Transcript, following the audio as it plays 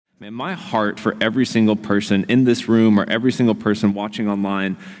Man, my heart for every single person in this room or every single person watching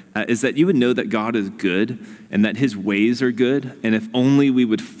online is that you would know that God is good and that his ways are good. And if only we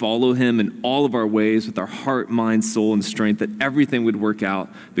would follow him in all of our ways with our heart, mind, soul, and strength, that everything would work out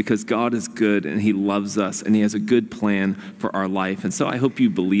because God is good and he loves us and he has a good plan for our life. And so I hope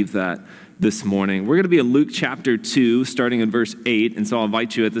you believe that this morning. We're going to be in Luke chapter 2, starting in verse 8, and so I'll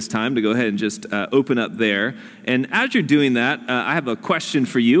invite you at this time to go ahead and just open up there. And as you're doing that, I have a question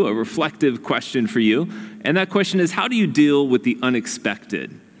for you, a reflective question for you, and that question is, how do you deal with the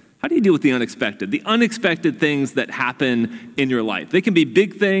unexpected? How do you deal with the unexpected? The unexpected things that happen in your life. They can be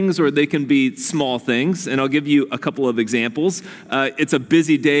big things or they can be small things, and I'll give you a couple of examples. It's a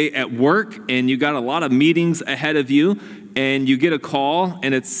busy day at work, and you got a lot of meetings ahead of you, and you get a call,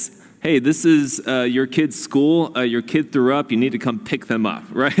 and it's, hey, this is your kid's school. Your kid threw up. You need to come pick them up,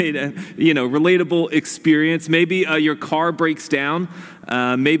 right? Relatable experience. Maybe your car breaks down.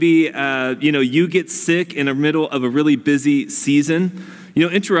 Maybe you get sick in the middle of a really busy season.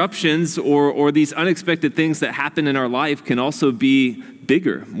 Interruptions or these unexpected things that happen in our life can also be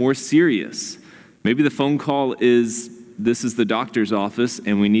bigger, more serious. Maybe the phone call is, this is the doctor's office,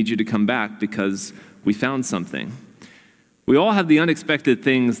 and we need you to come back because we found something. We all have the unexpected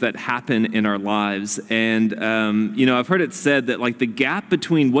things that happen in our lives, and I've heard it said that like the gap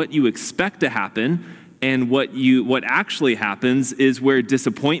between what you expect to happen and what actually happens is where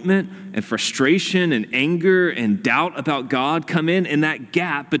disappointment and frustration and anger and doubt about God come in, and that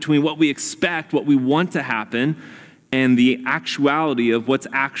gap between what we expect, what we want to happen, and the actuality of what's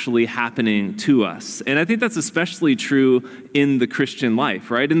actually happening to us. And I think that's especially true in the Christian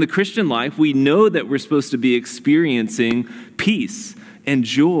life, right? In the Christian life, we know that we're supposed to be experiencing peace and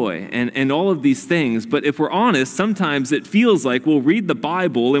joy and all of these things. But if we're honest, sometimes it feels like we'll read the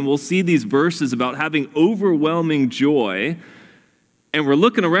Bible and we'll see these verses about having overwhelming joy, and we're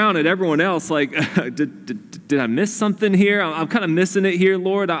looking around at everyone else like, did I miss something here? I'm kind of missing it here,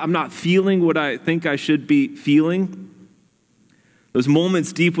 Lord. I'm not feeling what I think I should be feeling. Those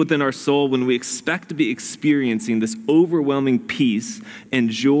moments deep within our soul when we expect to be experiencing this overwhelming peace and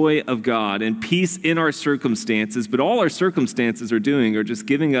joy of God and peace in our circumstances, but all our circumstances are doing are just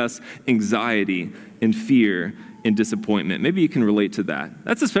giving us anxiety and fear and disappointment. Maybe you can relate to that.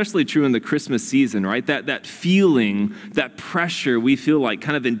 That's especially true in the Christmas season, right? That feeling, that pressure we feel like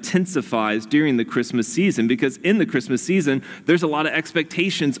kind of intensifies during the Christmas season, because in the Christmas season, there's a lot of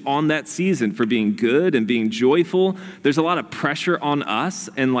expectations on that season for being good and being joyful. There's a lot of pressure on us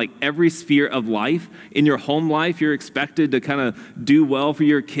and like every sphere of life. In your home life, you're expected to kind of do well for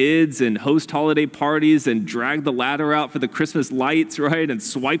your kids and host holiday parties and drag the ladder out for the Christmas lights, right? And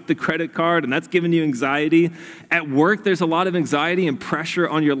swipe the credit card, and that's giving you anxiety. At work, there's a lot of anxiety and pressure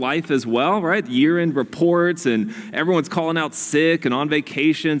on your life as well, right? Year-end reports, and everyone's calling out sick and on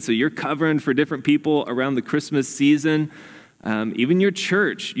vacation, so you're covering for different people around the Christmas season. Even your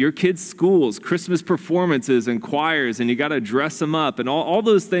church, your kids' schools, Christmas performances and choirs, and you got to dress them up, and all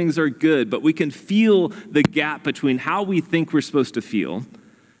those things are good, but we can feel the gap between how we think we're supposed to feel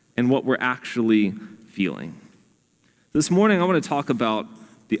and what we're actually feeling. This morning, I want to talk about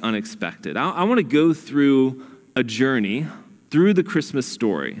the unexpected. I want to go through a journey through the Christmas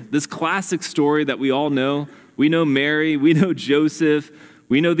story, this classic story that we all know. We know Mary, we know Joseph,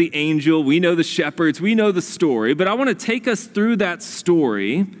 we know the angel, we know the shepherds, we know the story, but I want to take us through that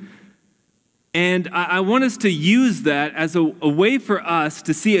story, and I want us to use that as a way for us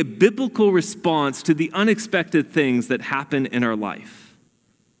to see a biblical response to the unexpected things that happen in our life.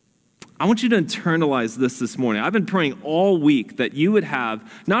 I want you to internalize this morning. I've been praying all week that you would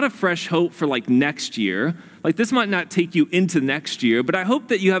have not a fresh hope for like next year. Like this might not take you into next year, but I hope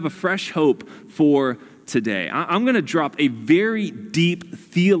that you have a fresh hope for today. I'm going to drop a very deep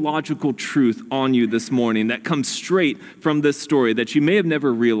theological truth on you this morning that comes straight from this story that you may have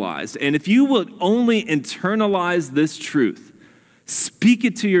never realized. And if you will only internalize this truth, speak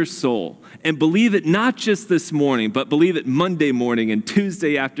it to your soul, and believe it not just this morning, but believe it Monday morning and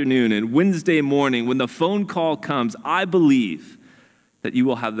Tuesday afternoon and Wednesday morning when the phone call comes, I believe that you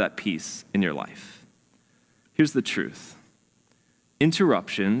will have that peace in your life. Here's the truth.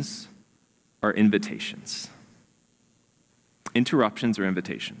 Interruptions are invitations. Interruptions are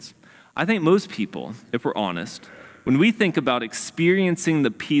invitations. I think most people, if we're honest, when we think about experiencing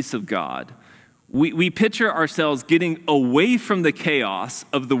the peace of God, we picture ourselves getting away from the chaos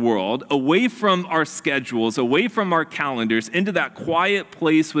of the world, away from our schedules, away from our calendars, into that quiet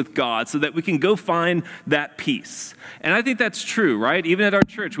place with God so that we can go find that peace. And I think that's true, right? Even at our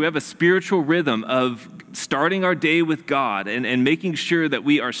church, we have a spiritual rhythm of starting our day with God and making sure that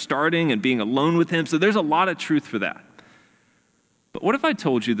we are starting and being alone with him. So there's a lot of truth for that. But what if I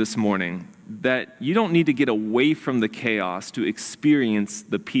told you this morning that you don't need to get away from the chaos to experience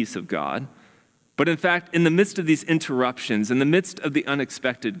the peace of God? But in fact, in the midst of these interruptions, in the midst of the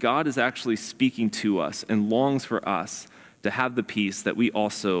unexpected, God is actually speaking to us and longs for us to have the peace that we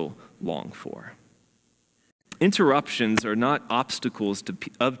also long for. Interruptions are not obstacles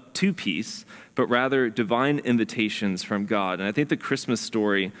to peace, but rather divine invitations from God. And I think the Christmas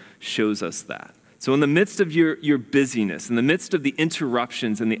story shows us that. So in the midst of your busyness, in the midst of the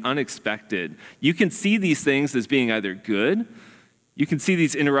interruptions and the unexpected, you can see these things as being either good, you can see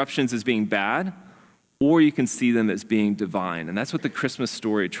these interruptions as being bad, or you can see them as being divine. And that's what the Christmas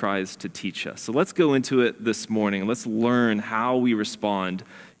story tries to teach us. So let's go into it this morning. Let's learn how we respond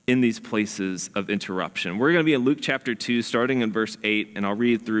in these places of interruption. We're going to be in Luke chapter 2, starting in verse 8, and I'll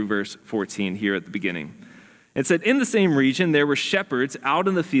read through verse 14 here at the beginning. It said, "In the same region there were shepherds out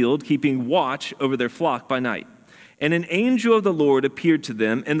in the field keeping watch over their flock by night. And an angel of the Lord appeared to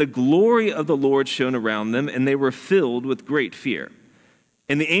them, and the glory of the Lord shone around them, and they were filled with great fear.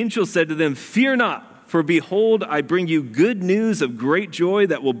 And the angel said to them, 'Fear not, for behold, I bring you good news of great joy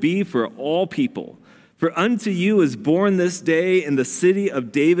that will be for all people. For unto you is born this day in the city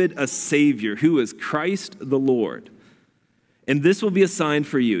of David a Savior, who is Christ the Lord. And this will be a sign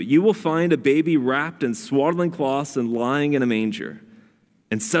for you. You will find a baby wrapped in swaddling cloths and lying in a manger.'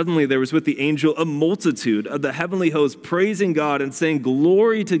 And suddenly there was with the angel a multitude of the heavenly host praising God and saying,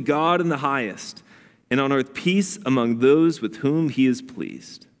 'Glory to God in the highest, and on earth peace among those with whom he is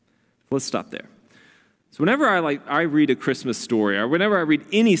pleased.'" Let's stop there. So whenever I read a Christmas story, or whenever I read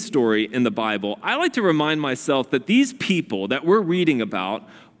any story in the Bible, I like to remind myself that these people that we're reading about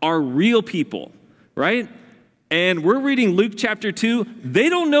are real people, right? And we're reading Luke chapter 2. They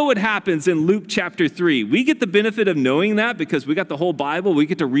don't know what happens in Luke chapter 3. We get the benefit of knowing that because we got the whole Bible. We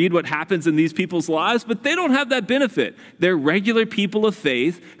get to read what happens in these people's lives, but they don't have that benefit. They're regular people of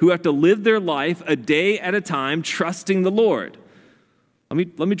faith who have to live their life a day at a time, trusting the Lord.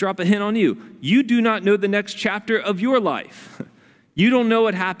 Let me drop a hint on you. You do not know the next chapter of your life. You don't know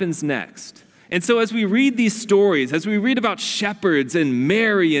what happens next. And so as we read these stories, as we read about shepherds and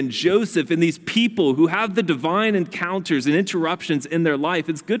Mary and Joseph and these people who have the divine encounters and interruptions in their life,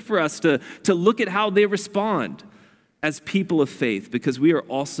 it's good for us to look at how they respond as people of faith, because we are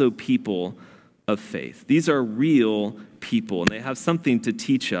also people of faith. These are real people, and they have something to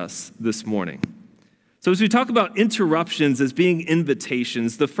teach us this morning. So as we talk about interruptions as being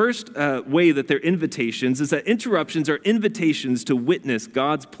invitations, the first way that they're invitations is that interruptions are invitations to witness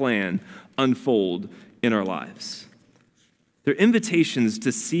God's plan unfold in our lives. They're invitations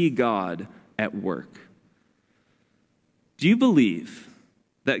to see God at work. Do you believe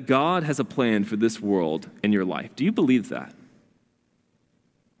that God has a plan for this world in your life? Do you believe that?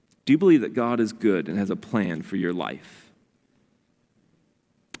 Do you believe that God is good and has a plan for your life?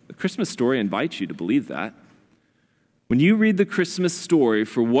 The Christmas story invites you to believe that. When you read the Christmas story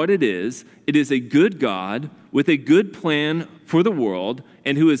for what it is a good God with a good plan for the world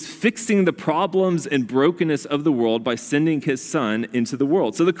and who is fixing the problems and brokenness of the world by sending his son into the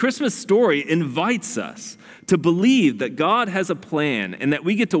world. So the Christmas story invites us to believe that God has a plan and that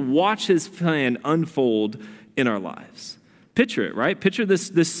we get to watch his plan unfold in our lives. Picture it, right? Picture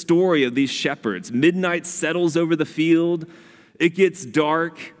this story of these shepherds. Midnight settles over the field. It gets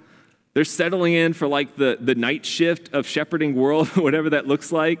dark. They're settling in for like the night shift of shepherding world, whatever that looks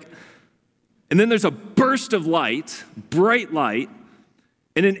like. And then there's a burst of light, bright light,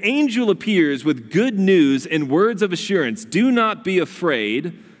 and an angel appears with good news and words of assurance. Do not be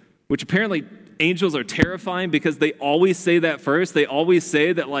afraid, which apparently angels are terrifying because they always say that first. They always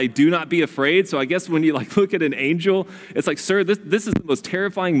say that, like, do not be afraid. So I guess when you look at an angel, it's like, sir, this is the most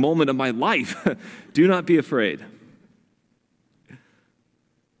terrifying moment of my life. Do not be afraid.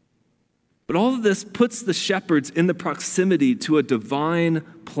 But all of this puts the shepherds in the proximity to a divine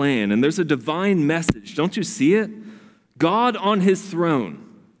plan. And there's a divine message. Don't you see it? God on his throne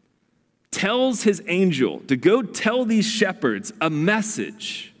tells his angel to go tell these shepherds a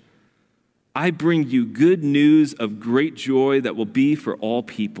message. I bring you good news of great joy that will be for all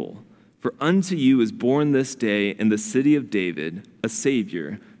people. For unto you is born this day in the city of David a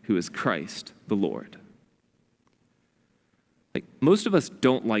Savior who is Christ the Lord. Most of us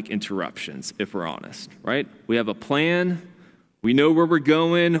don't like interruptions, if we're honest, right? We have a plan. We know where we're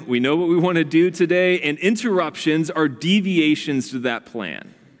going. We know what we want to do today. And interruptions are deviations to that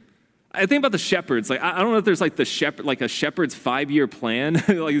plan. I think about the shepherds. I don't know if there's a shepherd's 5-year plan.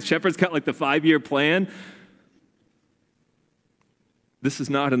 The shepherd's got the 5-year plan. This is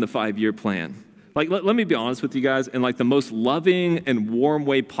not in the 5-year plan. Like, let me be honest with you guys, in like the most loving and warm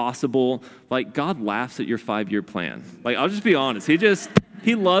way possible, like God laughs at your 5-year plan. Like, I'll just be honest.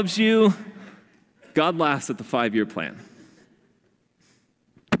 He loves you. God laughs at the 5-year plan.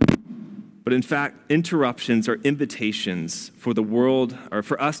 But in fact, interruptions are invitations for the world, or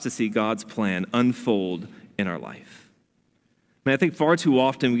for us to see God's plan unfold in our life. I think far too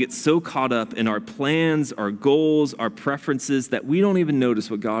often we get so caught up in our plans, our goals, our preferences that we don't even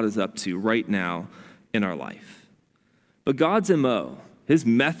notice what God is up to right now in our life. But God's MO, his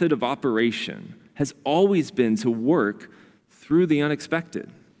method of operation, has always been to work through the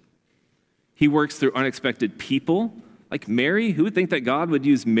unexpected. He works through unexpected people, like Mary. Who would think that God would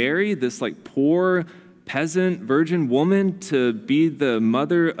use Mary, this like poor peasant virgin woman, to be the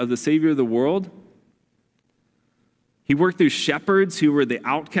mother of the Savior of the world? He worked through shepherds who were the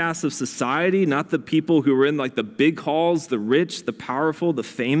outcasts of society, not the people who were in like the big halls, the rich, the powerful, the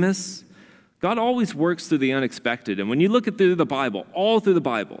famous. God always works through the unexpected. And when you look at through the Bible, all through the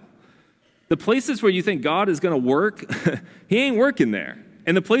Bible, the places where you think God is going to work, he ain't working there.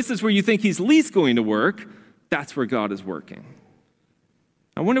 And the places where you think he's least going to work, that's where God is working.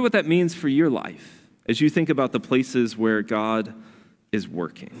 I wonder what that means for your life as you think about the places where God is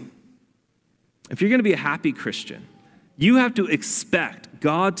working. If you're going to be a happy Christian, you have to expect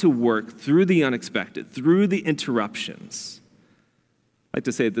God to work through the unexpected, through the interruptions. I like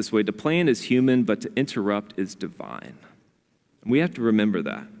to say it this way: to plan is human, but to interrupt is divine. And we have to remember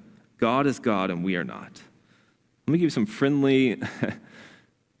that. God is God and we are not. Let me give you some friendly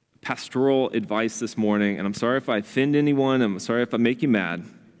pastoral advice this morning, and I'm sorry if I offend anyone, I'm sorry if I make you mad.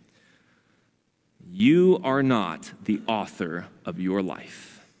 You are not the author of your life.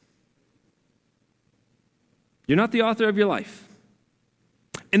 You're not the author of your life.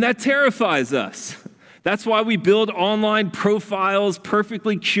 And that terrifies us. That's why we build online profiles,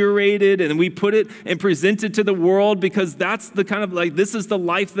 perfectly curated, and we put it and present it to the world, because that's the kind of like, this is the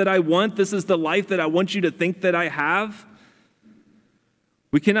life that I want. This is the life that I want you to think that I have.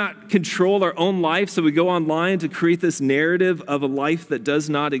 We cannot control our own life, so we go online to create this narrative of a life that does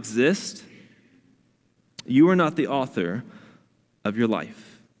not exist. You are not the author of your life.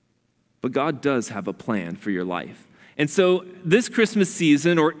 But God does have a plan for your life. And so this Christmas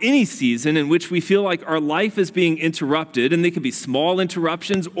season, or any season in which we feel like our life is being interrupted, and they could be small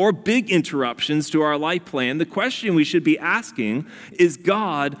interruptions or big interruptions to our life plan, the question we should be asking is,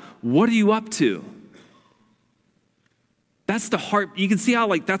 God, what are you up to? That's the heart. You can see how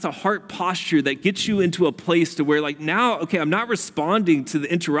like that's a heart posture that gets you into a place to where like now, okay, I'm not responding to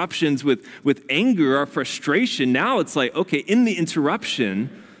the interruptions with anger or frustration. Now it's like, okay, in the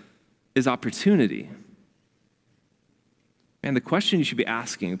interruption is opportunity. And the question you should be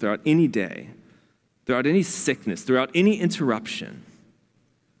asking throughout any day, throughout any sickness, throughout any interruption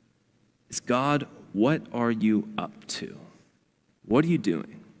is, God, what are you up to? What are you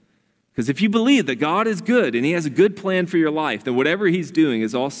doing? Because if you believe that God is good and he has a good plan for your life, then whatever he's doing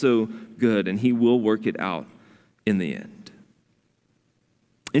is also good and he will work it out in the end.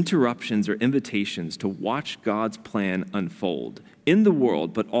 Interruptions are invitations to watch God's plan unfold in the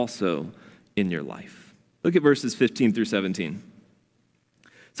world, but also in your life. Look at verses 15 through 17.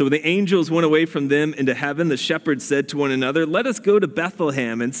 So when the angels went away from them into heaven, the shepherds said to one another, "Let us go to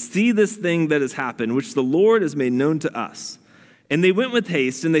Bethlehem and see this thing that has happened, which the Lord has made known to us." And they went with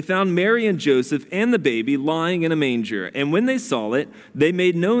haste, and they found Mary and Joseph and the baby lying in a manger. And when they saw it, they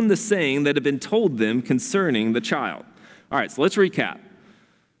made known the saying that had been told them concerning the child. All right, so let's recap.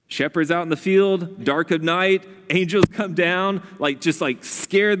 Shepherds out in the field, dark of night, angels come down, just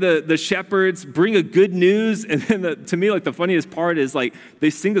scare the shepherds, bring a good news. And then to me, the funniest part is they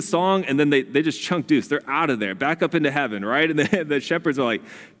sing a song and then they just chunk deuce. They're out of there, back up into heaven, right? And the shepherds are like,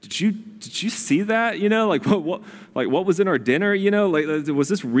 did you see that? What was in our dinner? Was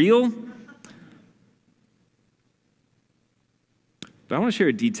this real? But I want to share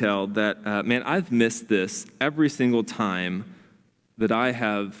a detail that, I've missed this every single time that I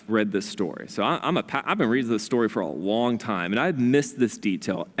have read this story. So I've been reading this story for a long time, and I've missed this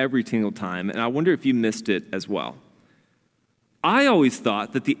detail every single time, and I wonder if you missed it as well. I always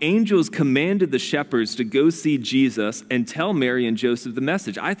thought that the angels commanded the shepherds to go see Jesus and tell Mary and Joseph the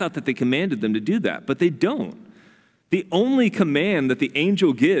message. I thought that they commanded them to do that, but they don't. The only command that the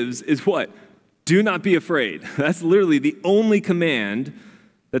angel gives is what? Do not be afraid. That's literally the only command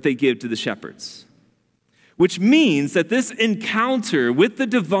that they give to the shepherds. Which means that this encounter with the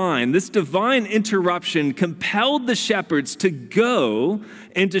divine, this divine interruption, compelled the shepherds to go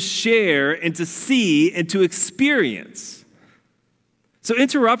and to share and to see and to experience. So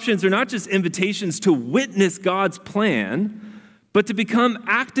interruptions are not just invitations to witness God's plan, but to become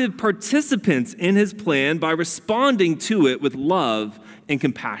active participants in his plan by responding to it with love and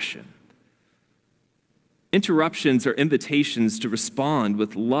compassion. Interruptions are invitations to respond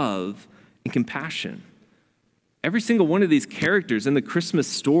with love and compassion. Every single one of these characters in the Christmas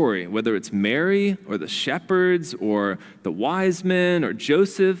story, whether it's Mary or the shepherds or the wise men or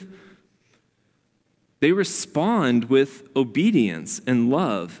Joseph, they respond with obedience and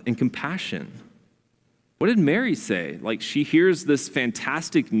love and compassion. What did Mary say? Like, she hears this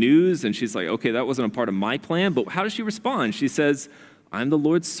fantastic news and she's like, okay, that wasn't a part of my plan, but how does she respond? She says, I'm the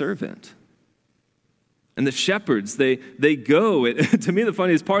Lord's servant. And the shepherds, they go. To me, the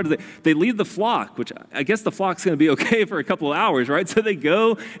funniest part is they leave the flock, which I guess the flock's going to be okay for a couple of hours, right? So they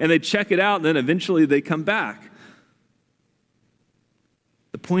go and they check it out, and then eventually they come back.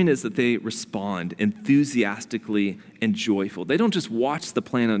 The point is that they respond enthusiastically and joyful. They don't just watch the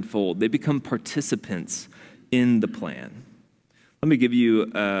plan unfold. They become participants in the plan. Let me give you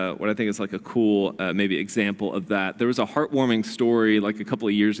what I think is like a cool maybe example of that. There was a heartwarming story like a couple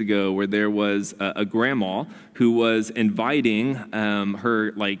of years ago where there was a grandma who was inviting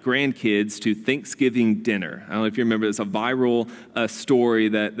her like grandkids to Thanksgiving dinner. I don't know if you remember, it's a viral story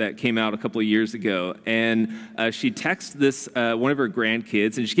that came out a couple of years ago. And she texted this one of her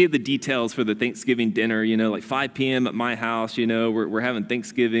grandkids, and she gave the details for the Thanksgiving dinner, you know, like 5 p.m. at my house, you know, we're having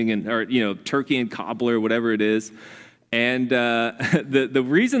Thanksgiving and, or, you know, turkey and cobbler, whatever it is. And the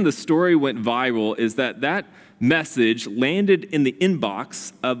reason the story went viral is that message landed in the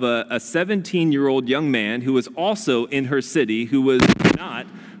inbox of a 17-year-old young man who was also in her city, who was not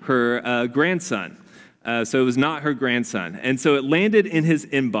her grandson. So it was not her grandson. And so it landed in his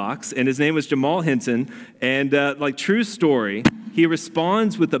inbox, and his name was Jamal Hinton. And like true story, he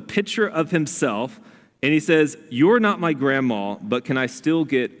responds with a picture of himself. And he says, you're not my grandma, but can I still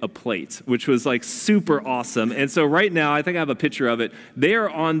get a plate? Which was like super awesome. And so right now, I think I have a picture of it. They are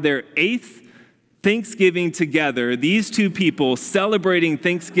on their 8th Thanksgiving together. These two people celebrating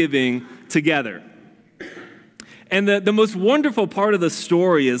Thanksgiving together. And the most wonderful part of the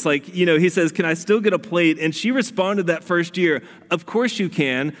story is like, you know, he says, can I still get a plate? And she responded that first year, of course you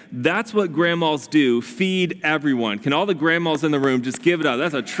can. That's what grandmas do, feed everyone. Can all the grandmas in the room just give it up?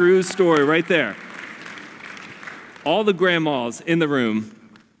 That's a true story right there. All the grandmas in the room.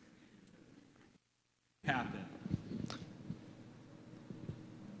 Happen.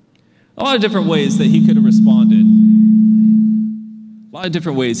 A lot of different ways that he could have responded. A lot of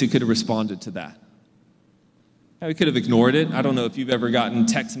different ways he could have responded to that. Now, he could have ignored it. I don't know if you've ever gotten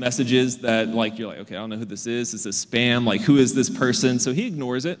text messages that like you're like, okay, I don't know who this is. Is this spam? Like, who is this person? So he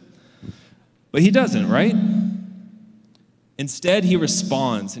ignores it. But he doesn't, right? Instead, he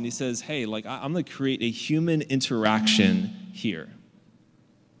responds and he says, hey, like, I'm going to create a human interaction here.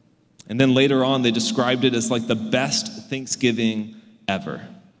 And then later on, they described it as like the best Thanksgiving ever.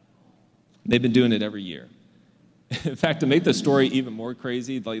 They've been doing it every year. In fact, to make the story even more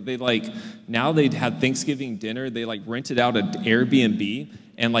crazy, now they'd have Thanksgiving dinner. They rented out an Airbnb,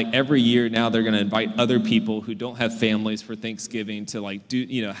 and every year now they're going to invite other people who don't have families for Thanksgiving to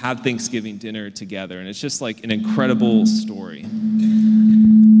have Thanksgiving dinner together. And it's just like an incredible story.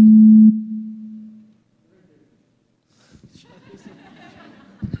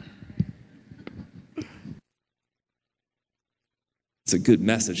 It's a good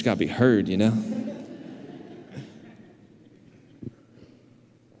message, got to be heard, you know?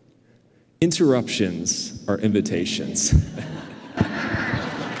 Interruptions are invitations.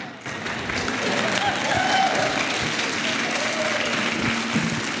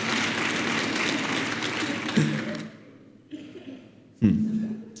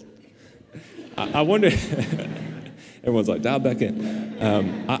 I wonder, everyone's like, dial back in.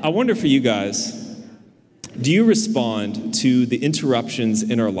 I wonder for you guys, do you respond to the interruptions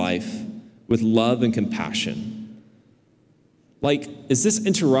in our life with love and compassion? Is this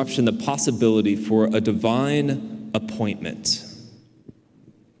interruption the possibility for a divine appointment?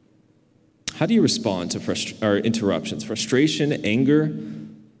 How do you respond to interruptions? Frustration, anger,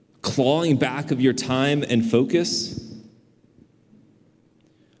 clawing back of your time and focus?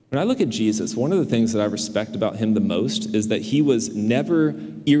 When I look at Jesus, one of the things that I respect about him the most is that he was never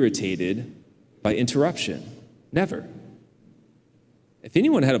irritated by interruption. Never. If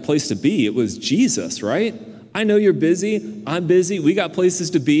anyone had a place to be, it was Jesus, right? I know you're busy. I'm busy. We got places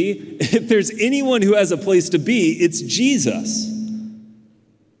to be. If there's anyone who has a place to be, it's Jesus.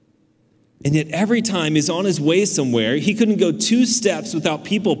 And yet every time he's on his way somewhere, he couldn't go 2 steps without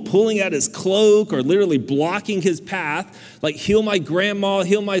people pulling at his cloak or literally blocking his path. Like, heal my grandma,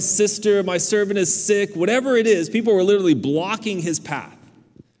 heal my sister, my servant is sick, whatever it is, people were literally blocking his path.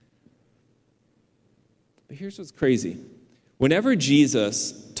 But here's what's crazy. Whenever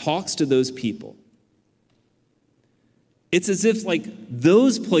Jesus talks to those people, it's as if like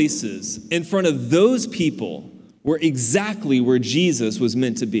those places in front of those people were exactly where Jesus was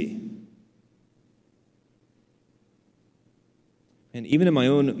meant to be. And even in my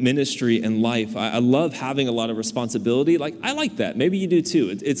own ministry and life, I love having a lot of responsibility. Like, I like that. Maybe you do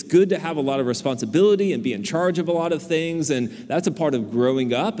too. It's good to have a lot of responsibility and be in charge of a lot of things. And that's a part of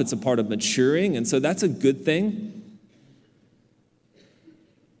growing up. It's a part of maturing. And so that's a good thing.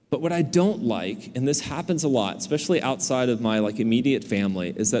 But what I don't like, and this happens a lot, especially outside of my like immediate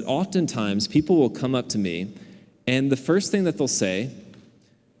family, is that oftentimes people will come up to me and the first thing that they'll say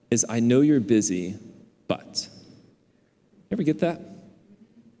is, I know you're busy, but. Ever get that?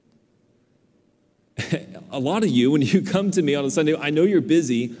 A lot of you, when you come to me on a Sunday, I know you're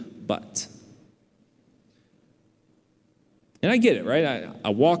busy, but. And I get it, right? I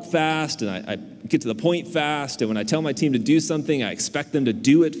walk fast, and I get to the point fast, and when I tell my team to do something, I expect them to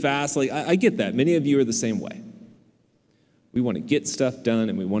do it fast. Like, I get that. Many of you are the same way. We want to get stuff done,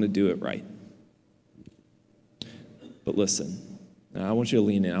 and we want to do it right. But listen, I want you to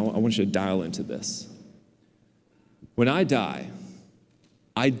lean in. I want you to dial into this. When I die,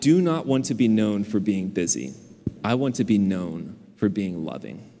 I do not want to be known for being busy. I want to be known for being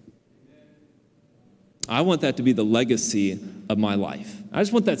loving. I want that to be the legacy of my life. I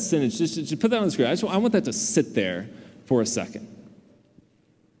just want that sentence, just put that on the screen. I want that to sit there for a second.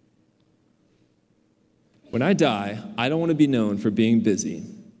 When I die, I don't want to be known for being busy.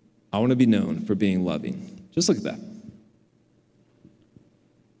 I want to be known for being loving. Just look at that.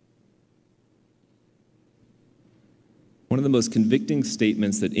 One of the most convicting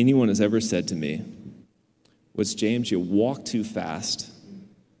statements that anyone has ever said to me was, James, you walk too fast.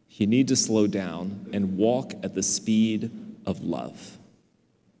 You need to slow down and walk at the speed of love.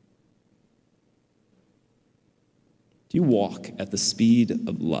 Do you walk at the speed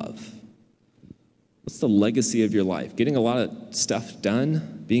of love? What's the legacy of your life? Getting a lot of stuff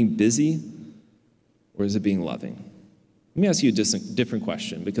done? Being busy? Or is it being loving? Let me ask you a different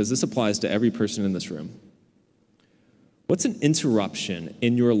question, because this applies to every person in this room. What's an interruption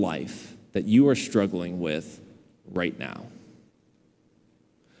in your life that you are struggling with right now?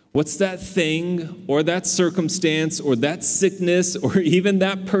 What's that thing or that circumstance or that sickness or even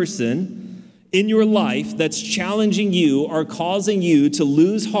that person in your life that's challenging you or causing you to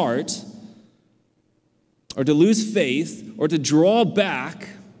lose heart or to lose faith or to draw back?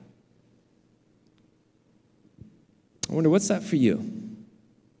 I wonder, what's that for you?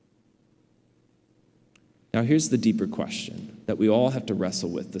 Now, here's the deeper question that we all have to wrestle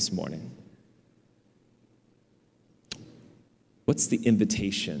with this morning. What's the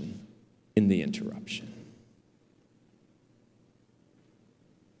invitation in the interruption?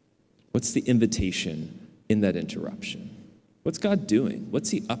 What's the invitation in that interruption? What's God doing? What's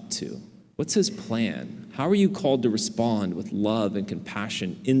he up to? What's his plan? How are you called to respond with love and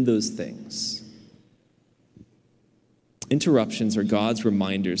compassion in those things? Interruptions are God's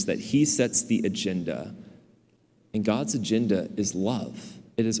reminders that he sets the agenda. And God's agenda is love.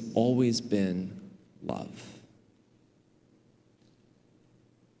 It has always been love.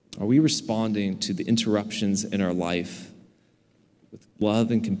 Are we responding to the interruptions in our life with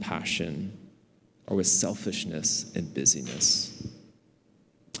love and compassion, or with selfishness and busyness?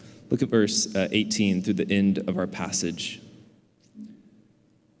 Look at verse 18 through the end of our passage. And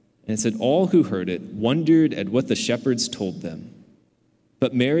it said, all who heard it wondered at what the shepherds told them.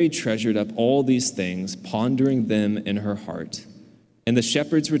 But Mary treasured up all these things, pondering them in her heart. And the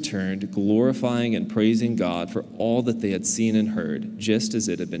shepherds returned, glorifying and praising God for all that they had seen and heard, just as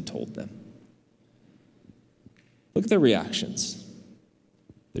it had been told them. Look at their reactions.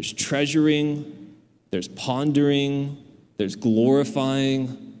 There's treasuring, there's pondering, there's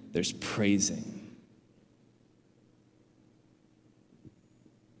glorifying, there's praising.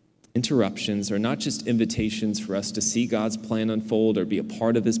 Interruptions are not just invitations for us to see God's plan unfold or be a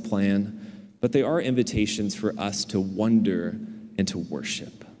part of his plan, but they are invitations for us to wonder and to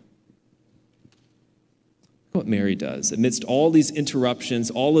worship. Look what Mary does. Amidst all these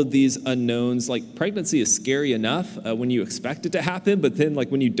interruptions, all of these unknowns, like pregnancy is scary enough when you expect it to happen, but then like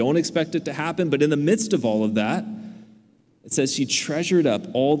when you don't expect it to happen. But in the midst of all of that, it says she treasured up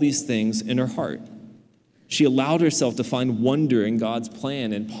all these things in her heart. She allowed herself to find wonder in God's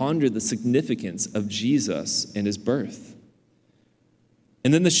plan and ponder the significance of Jesus and his birth.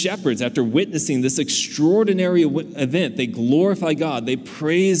 And then the shepherds, after witnessing this extraordinary event, they glorify God, they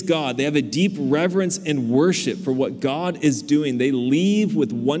praise God, they have a deep reverence and worship for what God is doing. They leave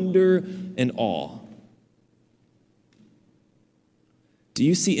with wonder and awe. Do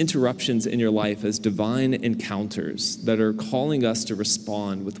you see interruptions in your life as divine encounters that are calling us to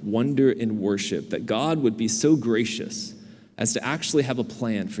respond with wonder and worship, that God would be so gracious as to actually have a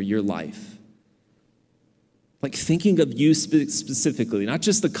plan for your life? Like thinking of you specifically, not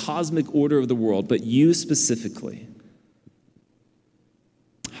just the cosmic order of the world, but you specifically.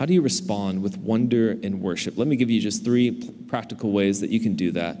 How do you respond with wonder and worship? Let me give you just 3 practical ways that you can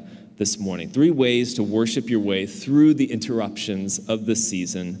do that this morning. 3 ways to worship your way through the interruptions of this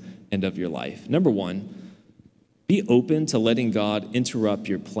season and of your life. Number 1, be open to letting God interrupt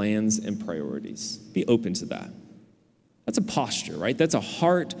your plans and priorities. Be open to that. That's a posture, right? That's a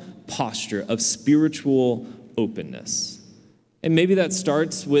heart posture of spiritual openness. And maybe that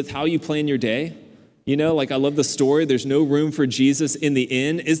starts with how you plan your day. You know, like I love the story, there's no room for Jesus in the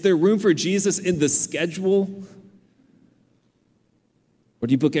inn. Is there room for Jesus in the schedule? Or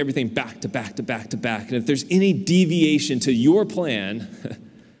do you book everything back to back to back to back? And if there's any deviation to your plan,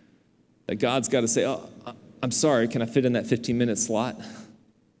 that God's got to say, oh, I'm sorry, can I fit in that 15-minute slot?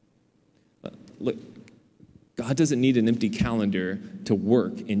 Look, God doesn't need an empty calendar to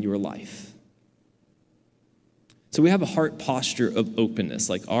work in your life. So we have a heart posture of openness,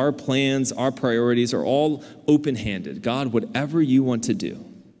 like our plans, our priorities are all open-handed. God, whatever you want to do.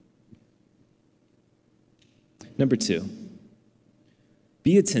 Number 2,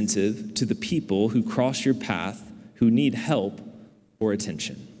 be attentive to the people who cross your path who need help or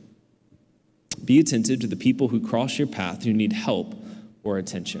attention. Be attentive to the people who cross your path who need help or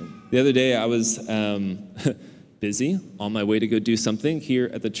attention. The other day I was busy on my way to go do something here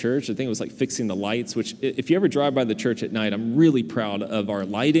at the church. I think it was like fixing the lights, which if you ever drive by the church at night, I'm really proud of our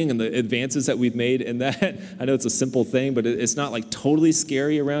lighting and the advances that we've made in that. I know it's a simple thing, but it's not like totally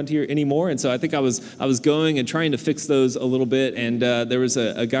scary around here anymore. And so I think I was going and trying to fix those a little bit. And there was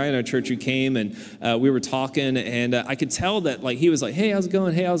a guy in our church who came and we were talking, and I could tell that like he was like, hey, how's it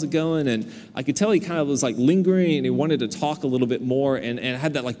going? Hey, how's it going? And I could tell he kind of was like lingering and he wanted to talk a little bit more. And I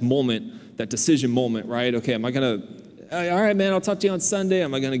had that like moment, that decision moment, right? Okay, am I going to, all right, man, I'll talk to you on Sunday.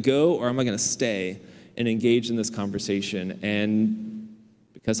 Am I going to go or am I going to stay and engage in this conversation? And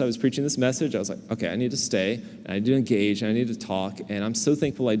because I was preaching this message, I was like, okay, I need to stay, and I need to engage, and I need to talk, and I'm so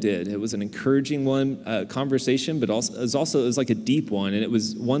thankful I did. It was an encouraging conversation, but also it was like a deep one, and it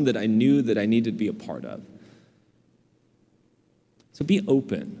was one that I knew that I needed to be a part of. So be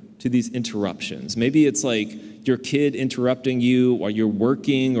open to these interruptions. Maybe it's like your kid interrupting you while you're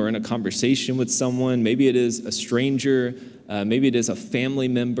working or in a conversation with someone. Maybe it is a stranger. Maybe it is a family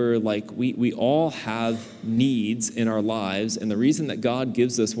member. Like we all have needs in our lives, and the reason that God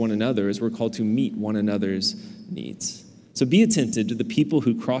gives us one another is we're called to meet one another's needs. So be attentive to the people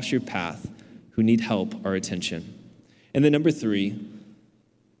who cross your path who need help or attention. And then number 3,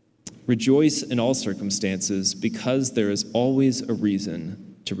 rejoice in all circumstances because there is always a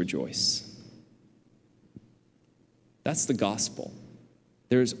reason to rejoice. That's the gospel.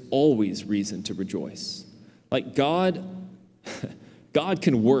 There's always reason to rejoice. Like God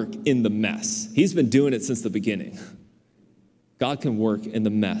can work in the mess. He's been doing it since the beginning. God can work in the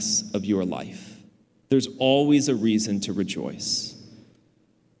mess of your life. There's always a reason to rejoice.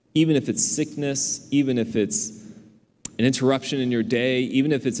 Even if it's sickness, even if it's an interruption in your day,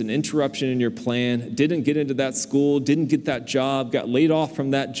 even if it's an interruption in your plan, didn't get into that school, didn't get that job, got laid off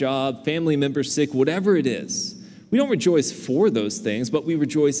from that job, family member sick, whatever it is. We don't rejoice for those things, but we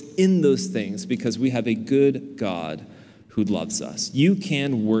rejoice in those things because we have a good God who loves us. You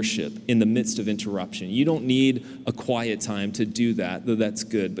can worship in the midst of interruption. You don't need a quiet time to do that, though that's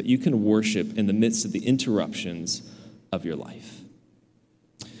good, but you can worship in the midst of the interruptions of your life.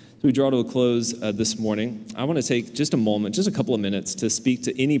 So we draw to a close this morning. I want to take just a moment, just a couple of minutes to speak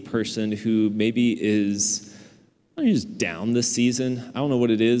to any person who maybe is just down this season. I don't know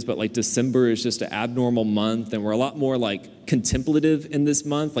what it is, but like December is just an abnormal month, and we're a lot more like contemplative in this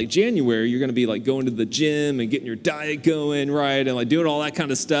month. Like January, you're going to be like going to the gym and getting your diet going, right, and like doing all that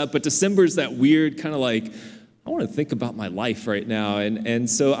kind of stuff. But December is that weird kind of like, I want to think about my life right now. And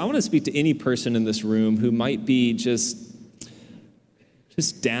so I want to speak to any person in this room who might be just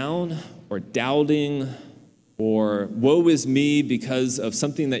down or doubting or woe is me because of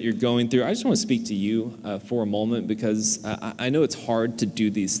something that you're going through. I just want to speak to you for a moment because I know it's hard to do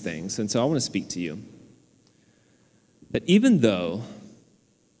these things. And so I want to speak to you that even though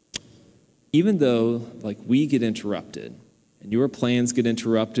like we get interrupted and your plans get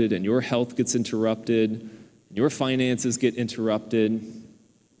interrupted and your health gets interrupted, and your finances get interrupted,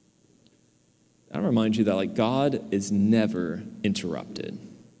 I remind you that like God is never interrupted.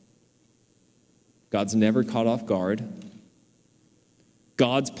 God's never caught off guard.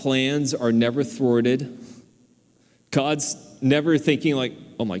 God's plans are never thwarted. God's never thinking like,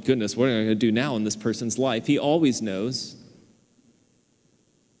 oh my goodness, what am I going to do now in this person's life? He always knows.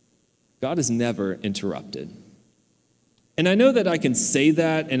 God is never interrupted. And I know that I can say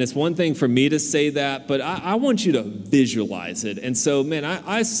that, and it's one thing for me to say that, but I want you to visualize it. And so, man,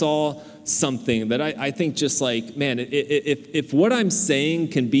 I saw something that I think just like, man, if what I'm saying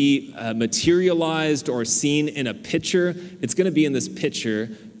can be materialized or seen in a picture, it's going to be in this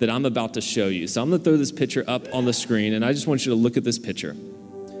picture that I'm about to show you. So I'm going to throw this picture up on the screen, and I just want you to look at this picture.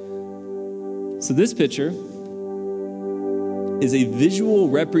 So this picture is a visual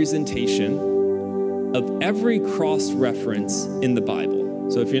representation of every cross-reference in the Bible.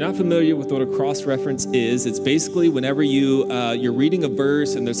 So if you're not familiar with what a cross-reference is, it's basically whenever you're reading a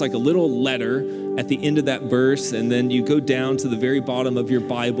verse and there's like a little letter at the end of that verse, and then you go down to the very bottom of your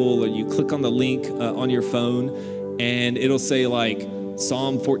Bible, or you click on the link on your phone, and it'll say like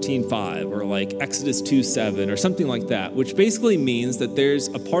Psalm 14:5 or like Exodus 2:7 or something like that, which basically means that there's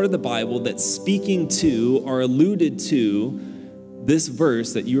a part of the Bible that's speaking to or alluded to this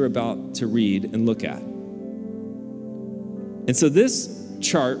verse that you're about to read and look at. And so this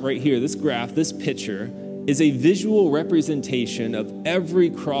chart right here, this graph, this picture, is a visual representation of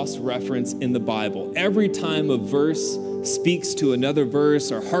every cross-reference in the Bible. Every time a verse speaks to another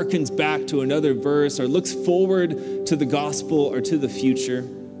verse or harkens back to another verse or looks forward to the gospel or to the future.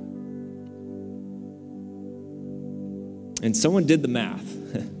 And someone did the math.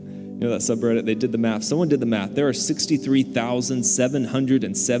 You know that subreddit, they did the math. Someone did the math. There are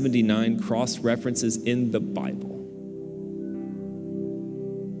 63,779 cross-references in the Bible.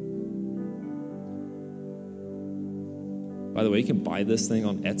 By the way, you can buy this thing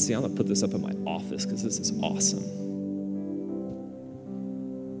on Etsy. I'm going to put this up in my office because this is awesome.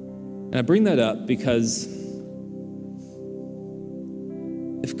 And I bring that up because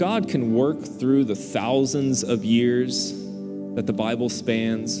if God can work through the thousands of years that the Bible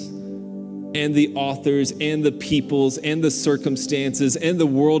spans, and the authors, and the peoples, and the circumstances, and the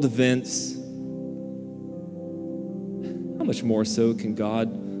world events, how much more so can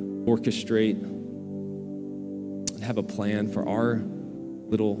God orchestrate and have a plan for our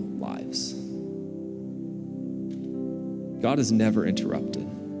little lives? God is never interrupted.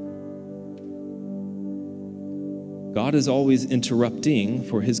 God is always interrupting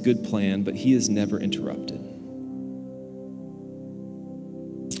for his good plan, but he is never interrupted.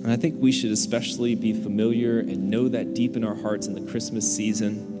 And I think we should especially be familiar and know that deep in our hearts in the Christmas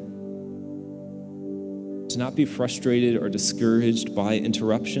season, to not be frustrated or discouraged by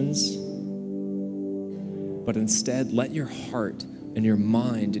interruptions, but instead let your heart and your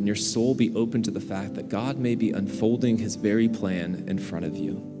mind and your soul be open to the fact that God may be unfolding his very plan in front of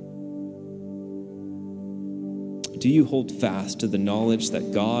you. Do you hold fast to the knowledge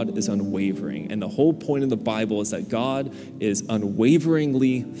that God is unwavering? And the whole point of the Bible is that God is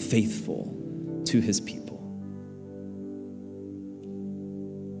unwaveringly faithful to his people.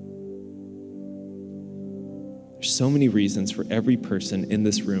 There's so many reasons for every person in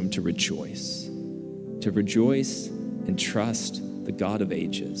this room to rejoice and trust the God of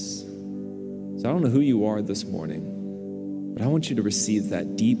ages. So I don't know who you are this morning, but I want you to receive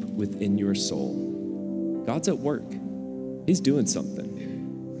that deep within your soul. God's at work. He's doing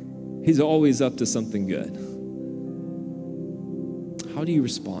something. He's always up to something good. How do you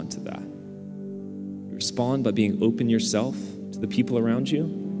respond to that? You respond by being open yourself to the people around you,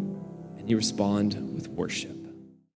 and you respond with worship.